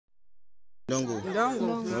Don't go. Don't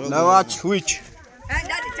go. Now watch which?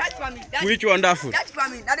 Which wonderful? That's for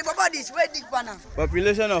me. Now the body is way deep for now.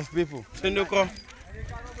 Population of people. Sendoko.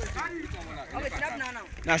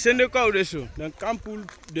 Now Sendoko will show. Then can't pull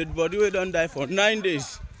dead body we don't die for 9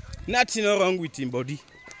 days. Nothing wrong with him body.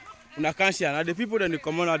 Una can't see. Now the people then they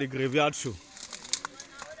come on at the graveyard show.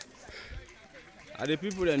 And the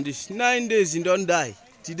people then this 9 days he don't die.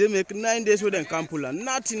 Till they make 9 days with them can't pull and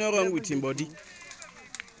nothing wrong with him body.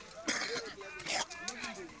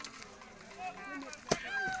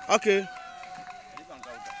 Okay.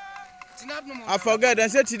 I forget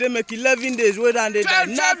and said today make 11 days where they die.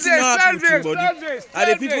 Nothing wrong with him body.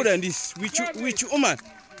 And the people then this which woman?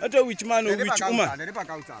 I don't know which man or which woman.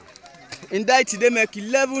 And die today make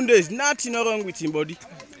 11 days. Nothing wrong with him body.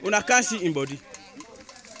 Una can't see him body.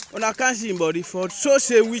 Una can't see him body for so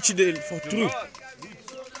say which day for true.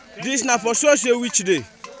 This now for so say which day.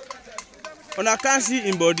 Una can't see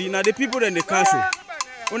him body. Now the people then they cancel.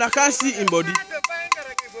 Una can't see him body.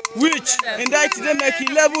 Which and die today make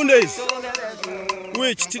 11 days.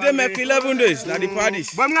 Which today make 11 days. Now the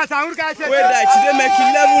parties. Where die today make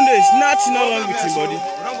 11 days. Nothing wrong with him body.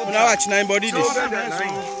 Now watch 9 body this.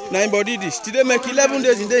 9 body this. Today make 11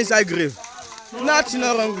 days in the inside grave. Nothing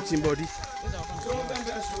wrong with him body.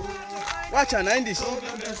 Watch and 9 this.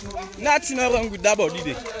 Nothing wrong with that body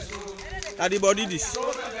day. Now the body this.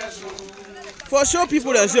 For sure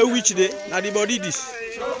people that say which day. Now the body this.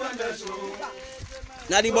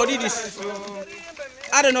 Now the body this.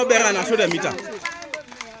 I don't know better and I show the meter.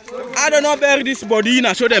 I don't know better this body and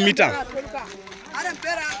I show the meter.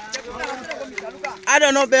 I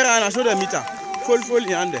don't know better and I show the meter. Full in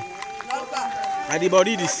hand. Now the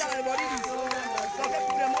body this.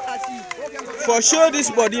 For sure this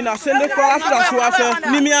body now send the car after Swafe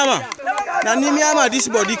Nimiama. Now Nimiama this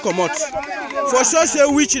body come out. For sure say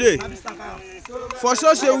which day. For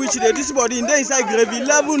sure say which day this body in the inside grave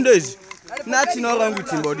 11 days. Nothing wrong with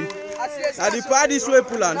him body. Now the part is way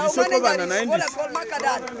pull on, the soap over and this.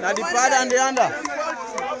 Now the part and the under.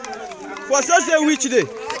 For sure say which day?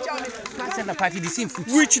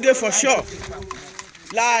 Which day for sure?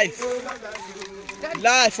 Live.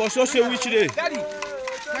 Live for sure say which day?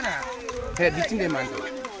 Hey, the thing man.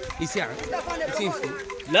 Is here.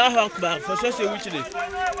 Allahu Akbar, for sure say which day?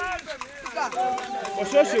 For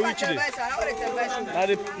sure say which day?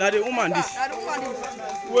 Now the woman this.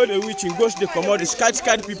 Where the witch in ghost they come out, the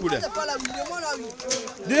scared people there.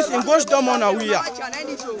 This in ghost don't want we are.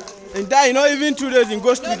 And die, you know, even 2 days in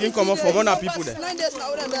ghost begin come out for 100 people there.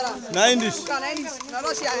 9 days.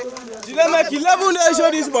 Did they make 11 days show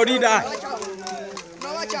this body die?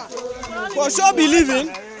 For sure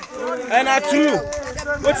believing and are true.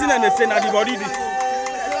 What's in the say now the body this?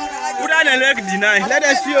 Put on a leg deny. Let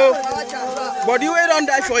us see you. Body we don't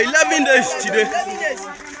die for 11 days today.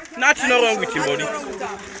 Nothing wrong with your body.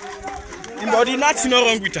 In body, nothing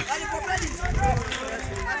wrong with her.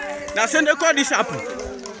 Now send the call this happen.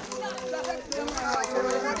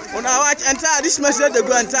 When I watch entire this message, they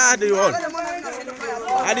go entire the world.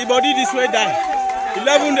 And the body this way die.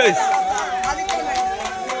 11 days.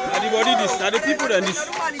 And the body this. And the people than this.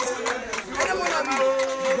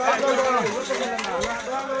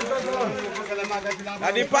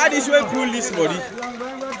 And the part this way pull this body.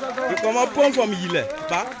 You come up from here.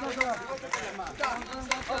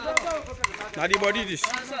 Now the body this.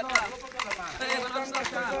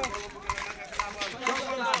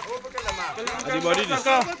 Now the body this.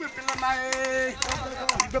 Now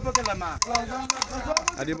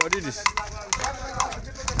the body this.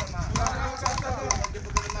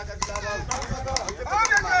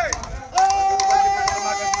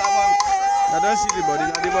 I don't see the body.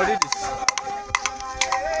 Now the body this.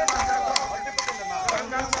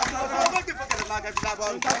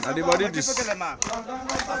 And the body this.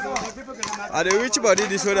 And the rich body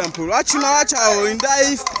this way and pull. Watch now, watch how in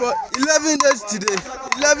die for 11 days today.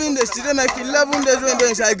 11 days today make 11 days when they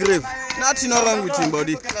inside grave. Nothing wrong with him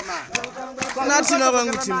body. Nothing wrong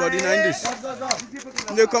with him body. 9 days.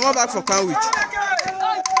 They come back for Canwich.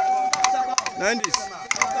 9 days.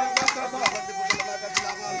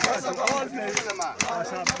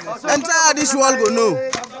 Entire this world go know.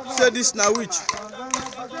 Say this now which.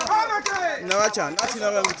 No, nothing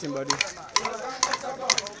wrong with him body.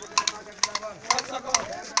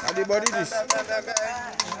 And the body this.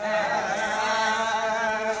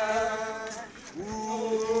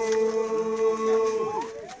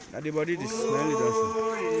 And the body this. Mainly does.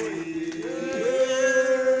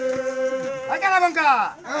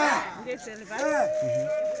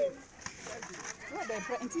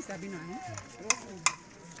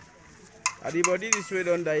 And the body this way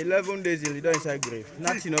done die 11 days he don't inside grave.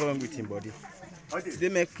 Nothing wrong with him body. They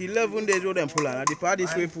make 11 days with them pull and the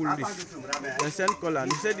parties we pull this. They send color.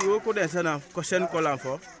 They said the work they send color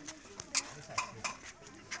for.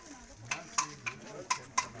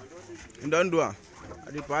 And don't do it.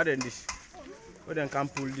 At the party this. But then can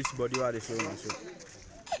pull this body while they show you so.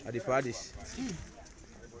 At the parties.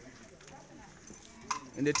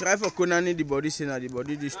 And they try for Konani the body saying the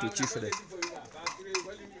body this to chief there.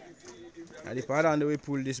 At the party and they will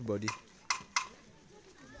pull this body.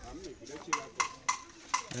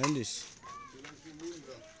 And this.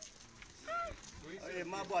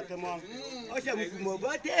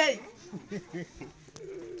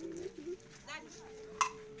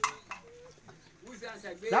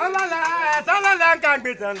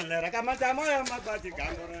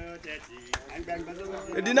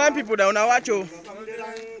 The 9 people that wanna watch you.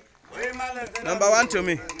 Number 1 to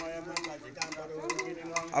me.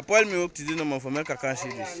 Appoil me up to the number for make I can see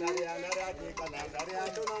this.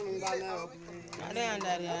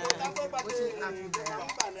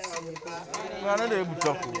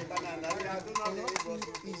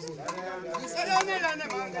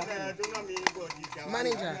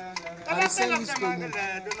 Manager, I send this to you.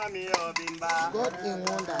 God in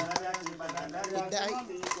wonder. He died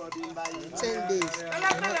 10 days.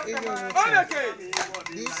 Not even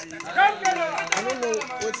this. I don't know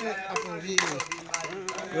what happened really.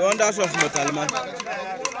 The wonders of mortal man.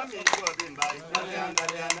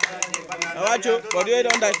 I watch you, but you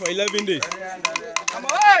don't die for 11 days.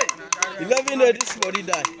 11 days this body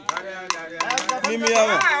die. Mimi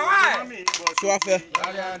ama. So affair.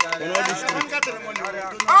 Kono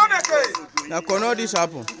this tree. Now kono this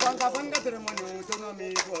happen.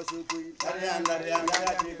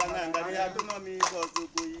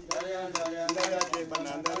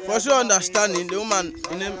 For sure understanding the woman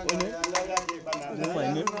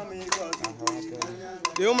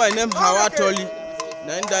the woman named Hawa Toli.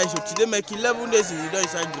 Then die so today make 11 days in the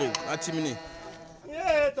inside grave at Timini.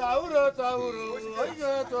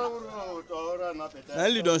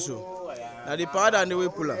 Only don't so. Now the powder and the way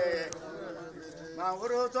puller.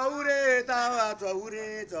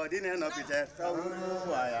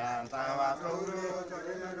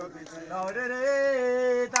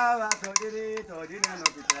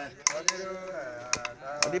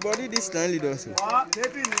 The body this only don't so.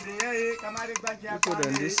 Put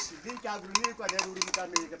on this. The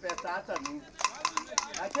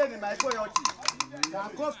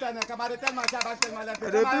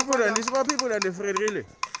people and these more people than the afraid really.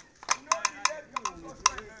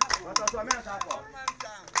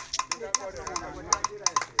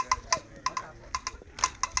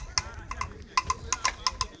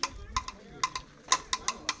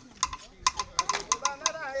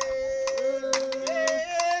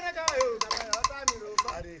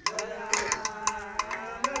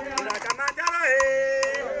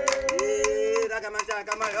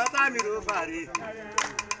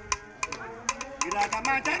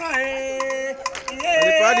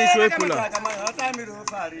 The party is way cooler.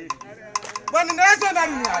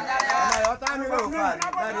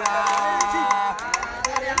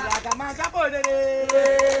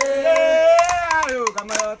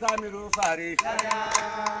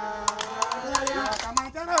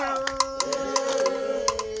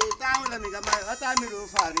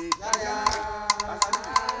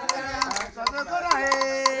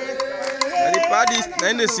 The party is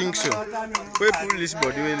in the sink show. We pull this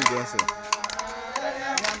body when you don't say.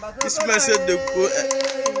 This message they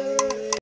go.